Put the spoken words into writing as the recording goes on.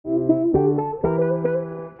Hello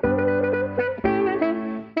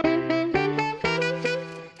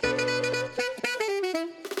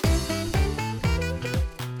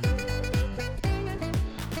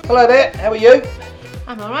there, how are you?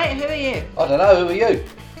 I'm alright, who are you? I don't know, who are you?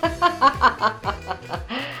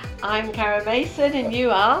 I'm Karen Mason and you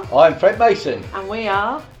are? I'm Fred Mason. And we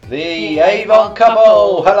are? The Avon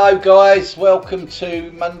Couple. Hello guys, welcome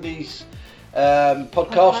to Monday's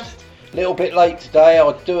podcast. A little bit late today,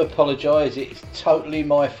 I do apologise, it's totally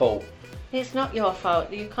my fault. It's not your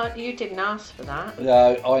fault, you didn't ask for that.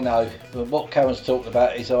 No, I know, but what Karen's talking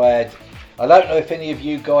about is I don't know if any of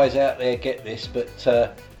you guys out there get this, but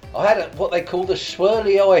I had what they call the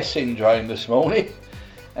swirly eye syndrome this morning,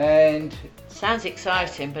 and sounds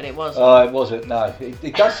exciting, but it wasn't. Oh, it wasn't. No,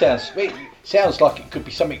 it does sound. It sounds like it could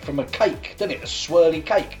be something from a cake, doesn't it? A swirly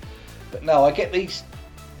cake. But no, I get these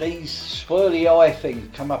swirly eye things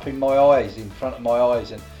come up in my eyes, in front of my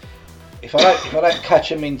eyes, and if I don't catch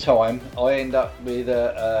them in time, I end up with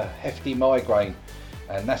a hefty migraine,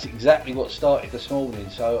 and that's exactly what started this morning.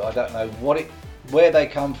 So I don't know where they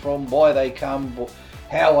come from, why they come,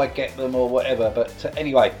 how I get them or whatever, but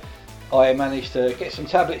anyway, I managed to get some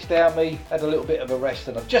tablets down me, had a little bit of a rest,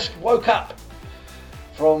 and I've just woke up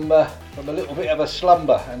from a little bit of a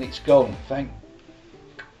slumber, and it's gone. Thank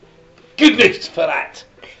goodness for that.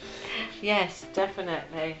 Yes,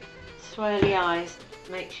 definitely. Swirly eyes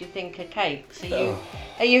makes you think of cake. So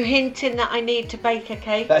are you hinting that I need to bake a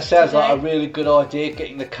cake? That sounds today? like a really good idea,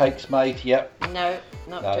 getting the cakes made. Yep. No,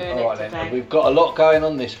 not doing all it right today. Then. We've got a lot going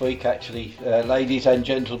on this week, actually, ladies and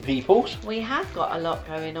gentle peoples. We have got a lot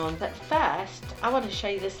going on, but first I want to show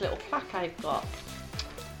you this little plaque I've got.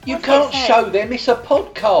 You What's can't it say? show them, it's a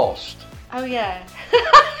podcast. Oh yeah.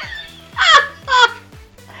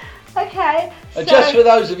 Okay. And just for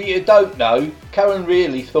those of you who don't know, Karen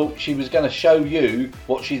really thought she was going to show you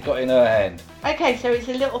what she's got in her hand. Okay, so it's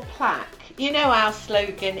a little plaque. You know our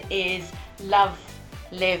slogan is love,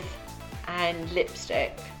 live and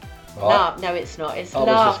lipstick. Right. No, it's not. It's I was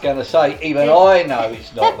laugh. just going to say, I know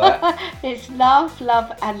it's not that. It's laugh,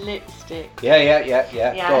 love and lipstick. Yeah.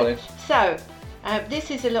 Go on in. So, this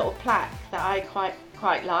is a little plaque that I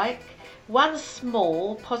quite like. One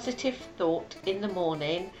small positive thought in the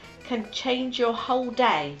morning can change your whole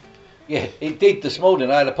day. Yeah, it did this morning.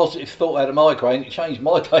 I had a positive thought, I had a migraine, it changed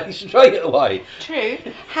my day straight away. True.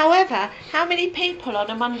 However, how many people on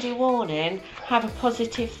a Monday morning have a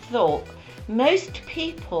positive thought? Most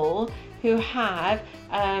people who have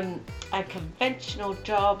a conventional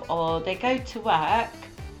job or they go to work,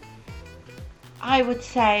 I would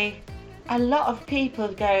say a lot of people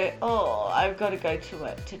go, oh, I've got to go to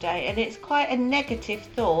work today, and it's quite a negative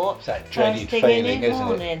thought. It's that dreaded first thing feeling, in the isn't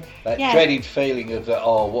morning. it? That Yeah. dreaded feeling of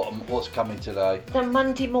what's coming today? The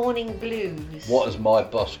Monday morning blues. What has my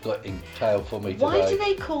boss got in tail for me today? Why do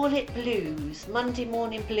they call it blues? Monday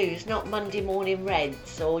morning blues, not Monday morning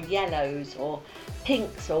reds or yellows or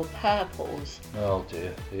pinks or purples. Oh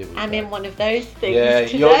dear. Here we I'm go. in one of those things Yeah,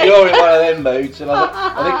 today. you're in one of them moods, and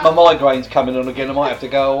I think my migraine's coming on again. I might have to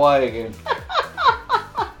go away again.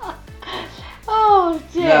 Oh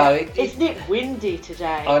dear. No, Isn't it windy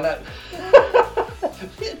today? I know.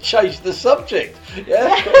 Change the subject.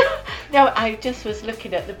 Yeah. No, I just was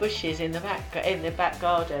looking at the bushes in the back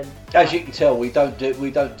garden. As you can tell, we don't do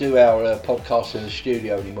our podcast in the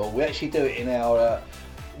studio anymore. We actually do it in our.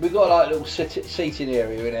 We've got like a little seating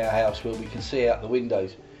area in our house where we can see out the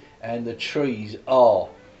windows, and the trees are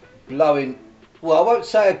blowing. Well, I won't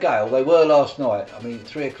say a gale. They were last night. I mean,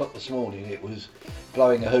 3 o'clock this morning, it was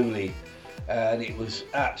blowing a hoolie, and it was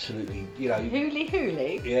absolutely,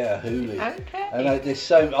 Hooly. Yeah, hoolie. Okay. And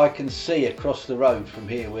there's I can see across the road from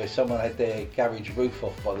here where someone had their garage roof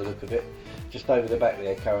off by the look of it, just over the back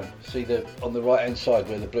there, Karen. See on the right hand side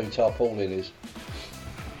where the blue tarpaulin is.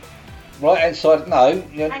 Right hand side, no.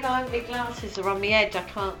 Hang on, my glasses are on my head, I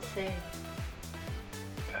can't see.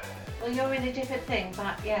 Well, you're in a different thing,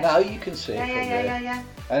 but yeah. No, you can see it from there. Yeah.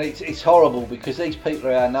 And it's horrible because these people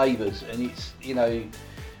are our neighbours, and it's,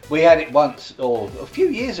 we had it once, or a few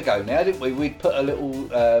years ago now, didn't we? We'd put a little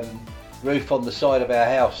roof on the side of our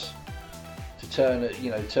house to turn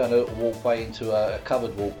a little walkway into a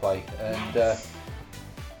covered walkway, and Yes.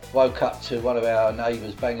 woke up to one of our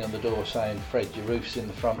neighbours banging on the door saying, "Fred, your roof's on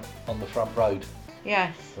the front road."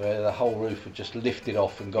 Yes. Where the whole roof had just lifted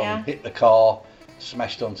off and gone Yeah. and hit the car,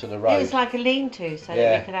 smashed onto the road. It was like a lean-to, so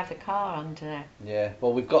that we could have the car under there. Yeah,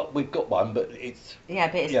 well, we've got one, but it's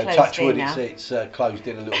but it's closed touch in wood, now. It's closed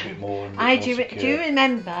in a little bit more. And Do you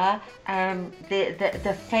remember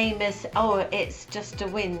the famous? Oh, it's just a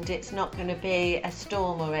wind. It's not going to be a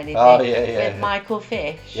storm or anything. Oh yeah. With Michael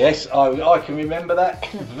Fish. Yes, I can remember that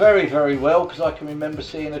very, very well, because I can remember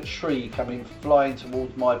seeing a tree coming flying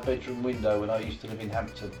towards my bedroom window when I used to live in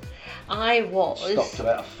Hampton. I was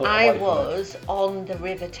about a foot away from on the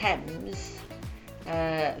River Thames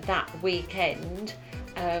that weekend,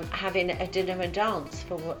 having a dinner and dance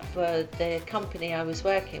for the company I was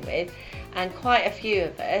working with, and quite a few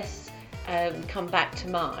of us come back to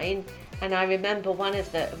mine. And I remember one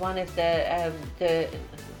of the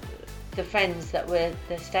friends that were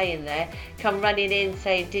staying there come running in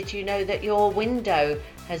saying, "Did you know that your window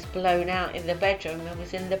has blown out in the bedroom and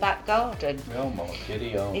was in the back garden?" Oh my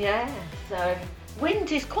giddy aunt. Yeah, so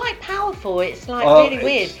wind is quite powerful. It's like really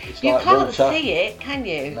weird. It's you like can't water. see it, can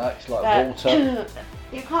you? No, it's like water.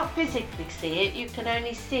 You can't physically see it. You can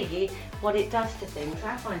only see what it does to things.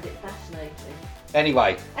 I find it fascinating.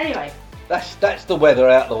 Anyway. That's the weather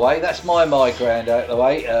out the way. That's my migraine out the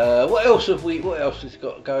way. What else has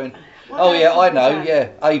got going? I know. Yeah,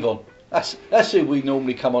 Avon. That's who we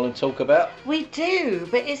normally come on and talk about. We do,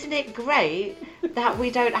 but isn't it great that we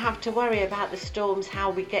don't have to worry about the storms,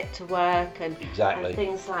 how we get to work and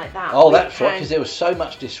things like that? Oh, that's right, because there was so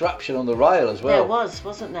much disruption on the rail as well. There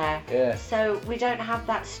wasn't there? Yeah. So we don't have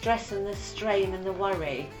that stress and the strain and the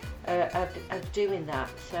worry of doing that.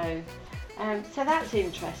 So that's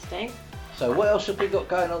interesting. So what else have we got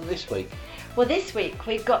going on this week? Well, this week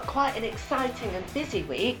we've got quite an exciting and busy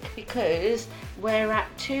week because we're at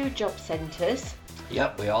 2 job centres.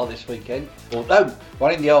 Yep, we are this weekend. Well, no,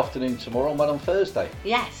 one in the afternoon tomorrow and one on Thursday.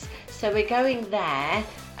 Yes, so we're going there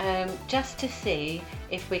just to see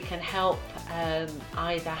if we can help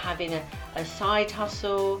either having a side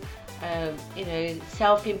hustle,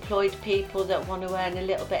 self-employed people that want to earn a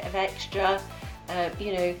little bit of extra.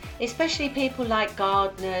 Especially people like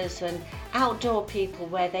gardeners and outdoor people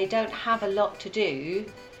where they don't have a lot to do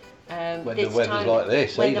when the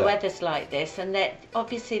weather's like this, and that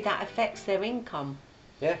obviously that affects their income.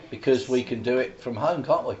 Yeah, because we can do it from home,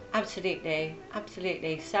 can't we? Absolutely.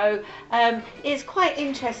 So it's quite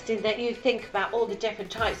interesting that you think about all the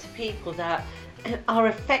different types of people that are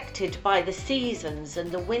affected by the seasons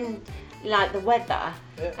and the wind, like the weather.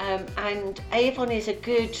 Yeah. And Avon is a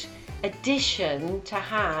good addition to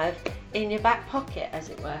have in your back pocket, as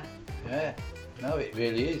it were. Yeah, no, it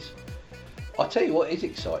really is. I'll tell you what is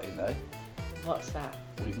exciting though. What's that?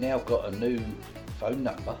 We've now got a new phone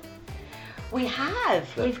number. We have.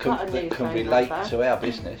 We've got a new phone number. That can relate to our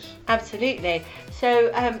business. Absolutely. So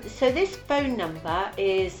this phone number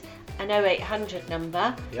is an 0800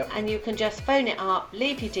 number, and you can just phone it up,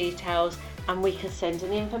 leave your details, and we can send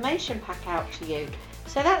an information pack out to you.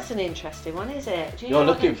 So that's an interesting one, is it? You're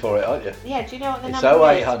looking for it, aren't you? Yeah, do you know what the number is?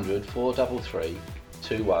 It's 0800 433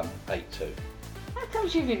 2182. How come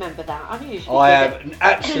you remember that? I have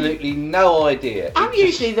absolutely no idea. I'm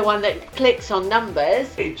usually the one that clicks on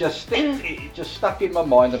numbers. It just stuck in my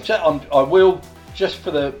mind. I will, just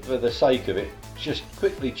for the sake of it, just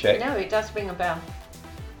quickly check. No, it does ring a bell.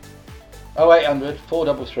 0800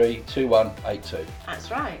 433 2182.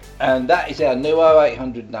 That's right. And that is our new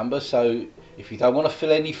 0800 number, so if you don't want to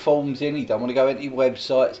fill any forms in, you don't want to go into any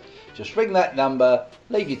websites, just ring that number,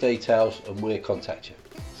 leave your details, and we'll contact you.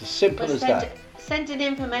 It's as simple as that. Send an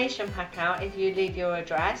information pack out if you leave your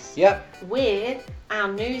address. Yep. With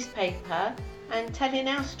our newspaper and telling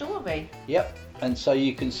our story. Yep. And so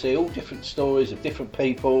you can see all different stories of different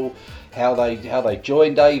people, how they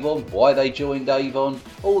joined Avon, why they joined Avon,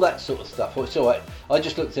 all that sort of stuff. Well, it's all right. I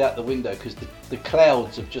just looked out the window because the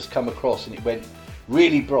clouds have just come across and it went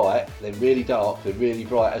really bright, then really dark, then really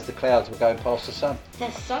bright as the clouds were going past the sun.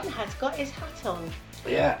 The sun has got his hat on.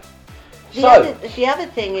 Yeah. The other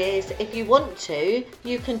thing is, if you want to,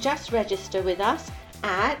 you can just register with us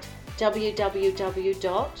at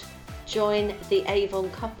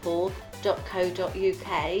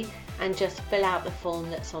www.jointheavoncouple.co.uk and just fill out the form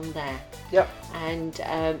that's on there. Yep. And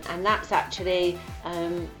that's actually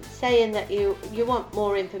saying that you want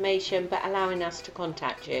more information, but allowing us to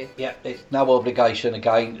contact you. Yeah, it's no obligation.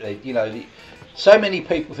 Again, so many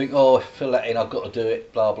people think, oh, fill that in, I've got to do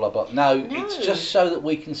it, blah blah blah. No, it's just so that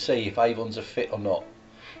we can see if Avon's a fit or not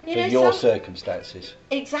for your circumstances.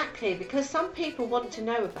 Exactly, because some people want to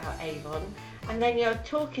know about Avon, and then you're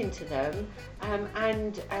talking to them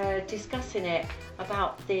and discussing it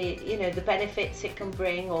about the benefits it can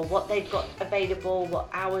bring, or what they've got available, what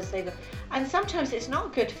hours they've got, and sometimes it's not a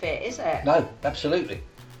good fit, is it? No, absolutely.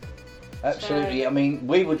 Absolutely. I mean,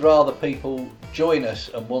 we would rather people join us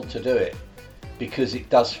and want to do it because it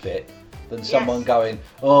does fit than someone going,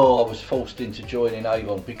 oh, I was forced into joining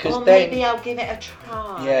Avon, because or then maybe I'll give it a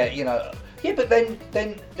try. Yeah, you know. Yeah, but then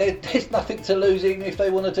there's nothing to lose even if they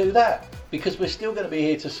want to do that, because we're still going to be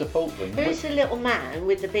here to support them. Who's the little man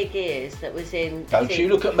with the big ears that was in? Don't you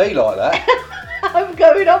look at me like that. I'm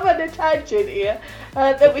going off on a tangent here.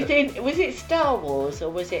 That was in. Was it Star Wars or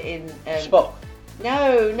was it in? Spock.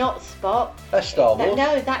 No, not Spock. That's Star Wars.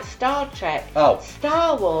 No, that's Star Trek. Oh.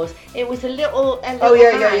 Star Wars. It was a little Oh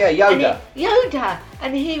yeah, man. Yoda. Yoda.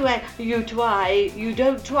 And he went, you try, you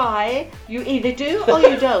don't try, you either do or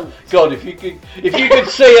you don't. God, if you could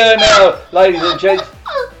see her now, ladies and gents.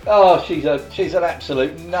 Oh, she's an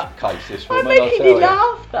absolute nutcase, this woman. I'm making me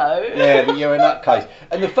laugh though. Yeah, but you're a nutcase.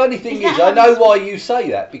 And the funny thing is, that I know why you say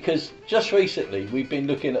that, because just recently we've been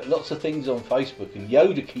looking at lots of things on Facebook, and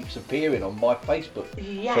Yoda keeps appearing on my Facebook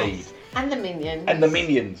feed. And the Minions. And the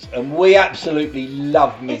Minions. And we absolutely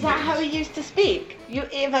love Minions. Is that how he used to speak? You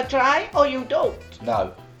either try or you don't?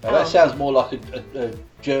 No. Now that sounds more like a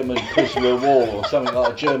German prisoner of war or something,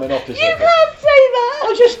 like a German officer. You can't say that!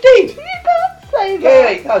 I just did! You can't say that! Yeah,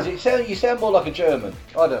 it does. You sound more like a German.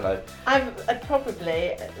 I don't know. I'm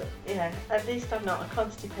probably, at least I'm not a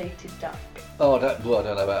constipated duck. Oh, I don't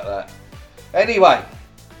know about that. Anyway,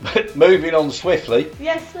 moving on swiftly.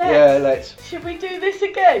 Yes, let's. Yeah, let's. Should we do this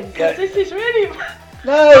again? Because this is really...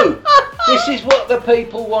 No! This is what the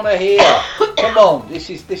people want to hear. Come on, this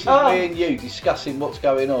is me and you discussing what's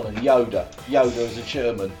going on, and Yoda as a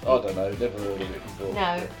German. I don't know, never heard of it before.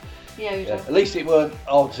 No, Yoda. Yeah, at least it weren't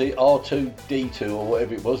R2D2 or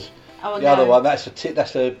whatever it was. Oh, the other one, that's a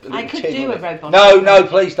little I could tin do on a it. robot. No,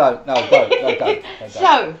 please don't. No, don't.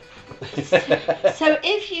 So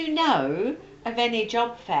if you know of any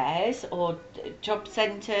job fairs or job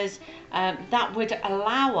centres that would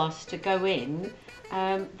allow us to go in,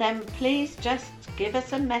 then please just give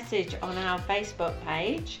us a message on our Facebook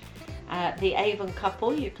page, the Avon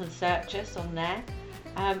Couple. You can search us on there,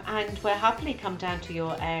 and we'll happily come down to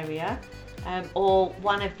your area, or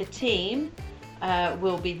one of the team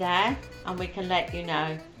will be there and we can let you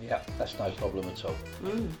know. Yeah, that's no problem at all.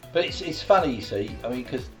 But it's funny, you see, I mean,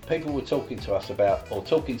 because people were talking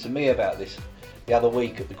to me about this the other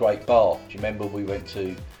week at the Great Bar. Do you remember we went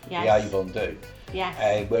to the Avon Do? Yes.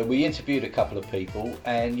 And where we interviewed a couple of people,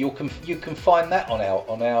 and you can find that on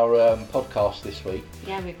our podcast this week.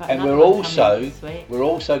 Yeah, we've got. And we're also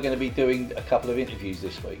going to be doing a couple of interviews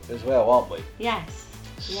this week as well, aren't we? Yes.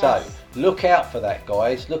 So look out for that,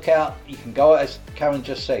 guys. Look out. You can go, as Karen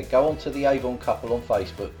just said, go onto the Avon Couple on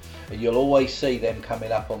Facebook, and you'll always see them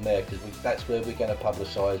coming up on there, because that's where we're going to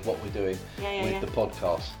publicise what we're doing with the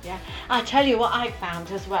podcast. Yeah. I tell you what I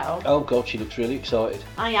found as well. Oh God, she looks really excited.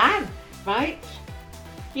 I am, right?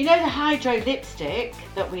 You know the hydro lipstick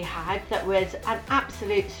that we had, that was an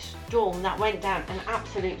absolute storm, that went down an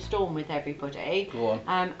absolute storm with everybody. Go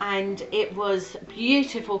on. And it was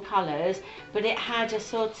beautiful colours, but it had a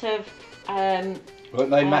sort of... weren't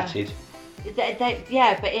they matted?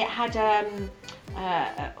 Yeah, but it had...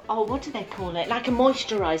 what do they call it? Like a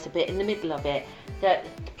moisturiser bit in the middle of it that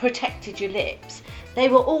protected your lips. They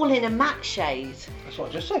were all in a matte shade. That's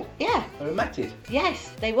what I just said. Yeah. They were matted.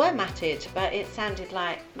 Yes, they were matted, but it sounded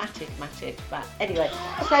like matted. But anyway,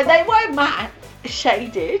 so they were matte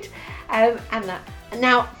shaded, and that.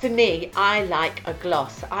 Now, for me, I like a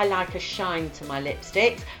gloss. I like a shine to my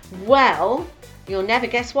lipsticks. Well, you'll never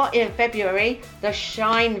guess what. In February, the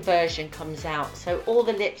shine version comes out. So all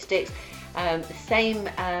the lipsticks, the same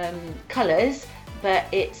colours, but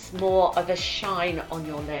it's more of a shine on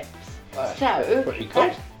your lips. So pretty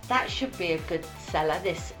cool. That should be a good seller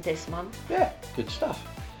this month. Yeah, good stuff.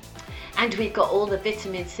 And we've got all the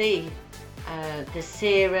vitamin C, the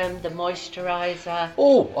serum, the moisturiser.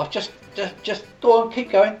 Oh, I've just go on,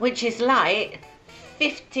 keep going. Which is like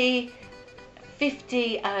 50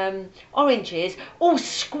 oranges all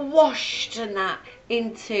squashed and that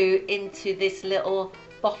into this little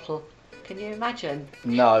bottle. Can you imagine?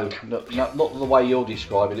 No, not the way you're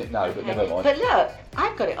describing it, no, but never mind. But look,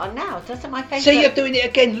 I've got it on now. Doesn't my face... See, you're doing it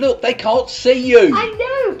again. Look, they can't see you. I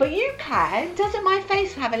know, but you can. Doesn't my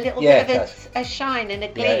face have a little bit of a shine and a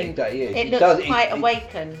gleam? Yeah, it looks quite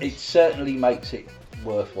awakened. It certainly makes it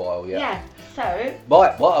worthwhile, yeah. Yeah, so...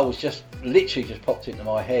 Right, what I was just popped into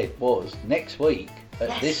my head was next week,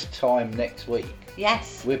 at this time next week,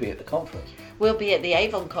 yes, we'll be at the conference. We'll be at the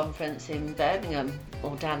Avon conference in Birmingham,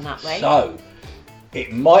 or down that way. So,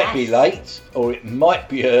 it might be late, or it might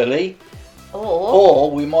be early,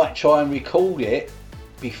 or we might try and record it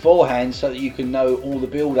beforehand so that you can know all the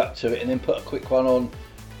build up to it, and then put a quick one on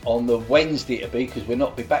on the Wednesday it'll be, because we'll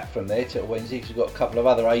not be back from there till Wednesday, because we've got a couple of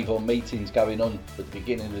other Avon meetings going on at the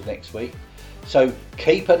beginning of next week. So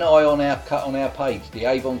keep an eye on our page, the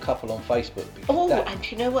Avon Couple on Facebook. And do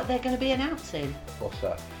you know what they're going to be announcing? What's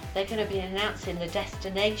that? They're going to be announcing the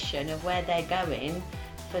destination of where they're going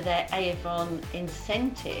for their Avon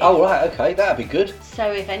incentive. Oh right, okay, that'd be good.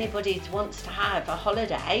 So if anybody wants to have a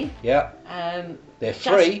holiday, they're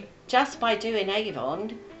free. Just by doing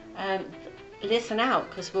Avon, listen out,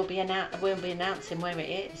 because we'll be announcing where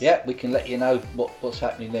it is. Yeah, we can let you know what's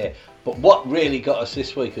happening there. But what really got us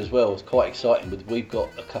this week as well was quite exciting. We've got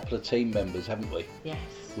a couple of team members, haven't we? Yes.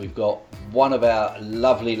 We've got one of our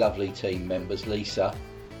lovely team members, Lisa.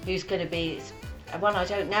 Who's going to be one? I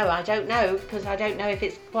don't know because I don't know if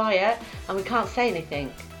it's quiet and we can't say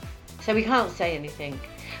anything. So we can't say anything.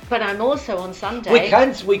 But I'm also on Sunday.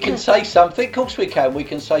 We can say something. Of course we can. We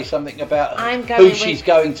can say something about she's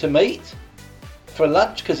going to meet for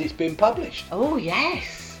lunch, because it's been published. Oh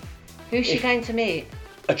yes. Who's she going to meet?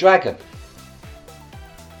 A dragon.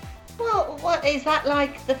 Well, what is that,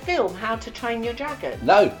 like the film How to Train Your Dragon?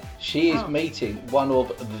 No, she is meeting one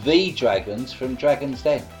of the dragons from Dragon's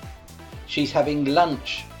Den. She's having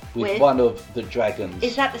lunch with one of the dragons.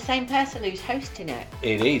 Is that the same person who's hosting it?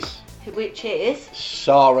 It is. Which is?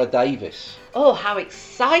 Sarah Davis. Oh, how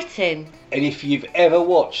exciting. And if you've ever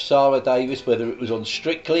watched Sarah Davis, whether it was on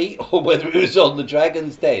Strictly or whether it was on the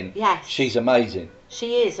Dragon's Den, yes, she's amazing.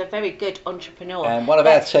 She is a very good entrepreneur. And one of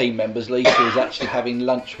our team members, Lisa, is actually having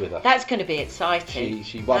lunch with her. That's going to be exciting.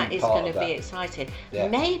 She won that is part going of to that. be exciting. Yeah.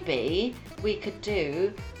 Maybe we could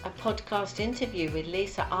do a podcast interview with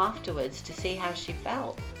Lisa afterwards to see how she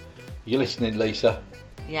felt. You're listening, Lisa?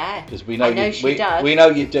 Yeah. Because we know, she does. We know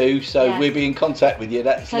you do, so Yeah. we'll be in contact with you.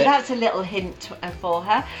 That's a little hint for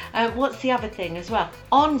her. What's the other thing as well?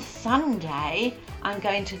 On Sunday, I'm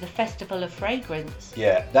going to the Festival of Fragrance.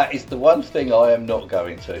 Yeah, that is the one thing I am not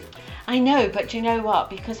going to. I know, but do you know what?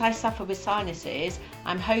 Because I suffer with sinuses,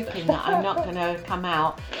 I'm hoping that I'm not going to come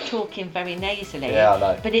out talking very nasally. Yeah, I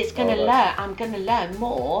know. But it's going to learn. I'm going to learn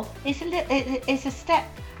more. It's a step.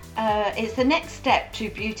 It's the next step to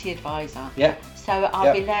beauty advisor. Yeah. So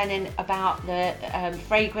I'll be learning about the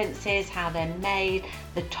fragrances, how they're made,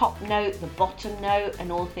 the top note, the bottom note,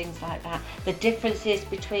 and all things like that. The differences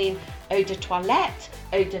between eau de toilette,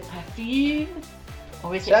 eau de parfum,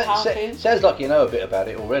 or is it parfum? Sounds like you know a bit about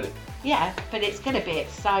it already. Yeah, but it's going to be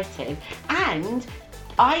exciting. And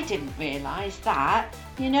I didn't realise that,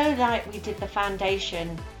 like we did the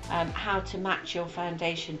foundation, how to match your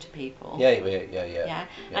foundation to people. Yeah.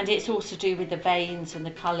 And it's also to do with the veins and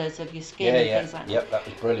the colours of your skin and things like that. Yep, that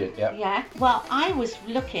was brilliant. Yeah. Well, I was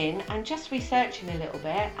looking and just researching a little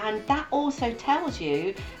bit, and that also tells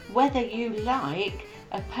you whether you like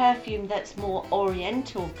a perfume that's more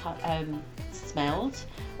oriental smelled,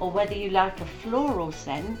 or whether you like a floral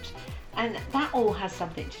scent. And that all has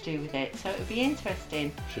something to do with it, so it would be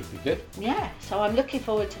interesting. Should be good. Yeah, so I'm looking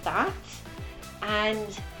forward to that.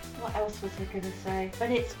 And what else was I going to say?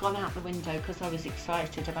 But it's gone out the window because I was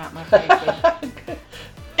excited about my favourite.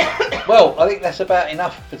 Well, I think that's about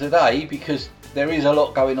enough for today, because there is a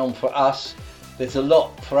lot going on for us. There's a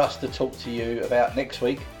lot for us to talk to you about next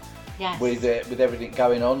week. Yes. With everything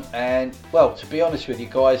going on. And, well, to be honest with you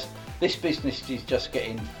guys, this business is just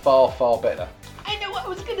getting far, far better. I know what I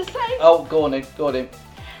was going to say. Oh, go on in.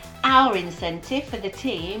 Our incentive for the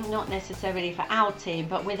team, not necessarily for our team,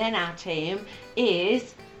 but within our team,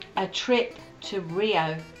 is a trip to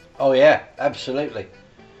Rio. Oh yeah, absolutely.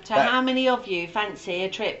 So how many of you fancy a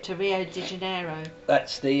trip to Rio de Janeiro?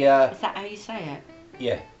 That's the... Is that how you say it?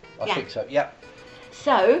 Yeah, I think so, yeah.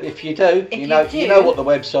 So, if you do, you know what the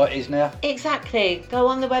website is now. Exactly. Go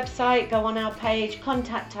on the website, go on our page,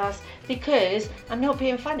 contact us, because I'm not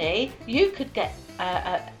being funny. You could get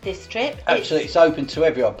this trip. Absolutely, it's open to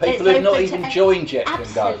everyone. People who've not even joined yet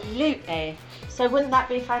can go. Absolutely. So wouldn't that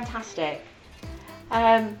be fantastic?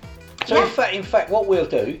 So in fact, what we'll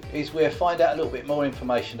do is we'll find out a little bit more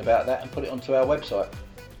information about that and put it onto our website.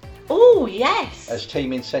 Oh yes. As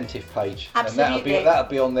team incentive page. Absolutely. And that'll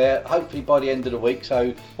be on there hopefully by the end of the week.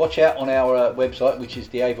 So watch out on our website, which is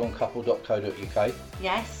theavoncouple.co.uk.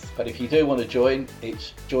 Yes. But if you do want to join,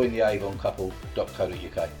 it's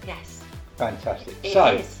jointheavoncouple.co.uk. Yes. Fantastic. It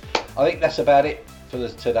is. I think that's about it for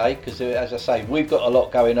today, because as I say, we've got a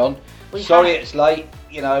lot going on. It's late.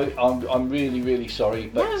 I'm really, really sorry.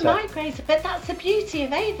 But no, migraines. But that's the beauty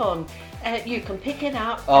of Avon. You can pick it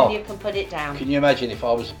up and you can put it down. Can you imagine if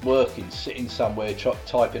I was working, sitting somewhere,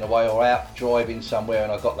 typing away, or out driving somewhere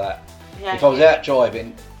and I got that? Yeah, if I was out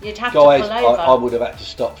driving, you'd have to pull over. I would have had to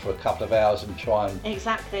stop for a couple of hours and try and...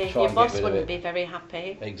 Exactly. Your boss wouldn't be very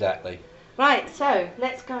happy. Exactly. Right, so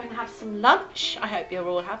let's go and have some lunch. I hope you're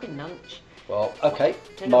all having lunch. Well, okay.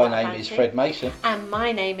 Don't know My what I name is fancy. Fred Mason. And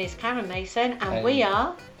my name is Karen Mason, and we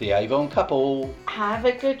are the Avon Couple. Have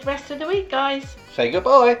a good rest of the week, guys. Say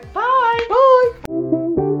goodbye. Bye. Bye.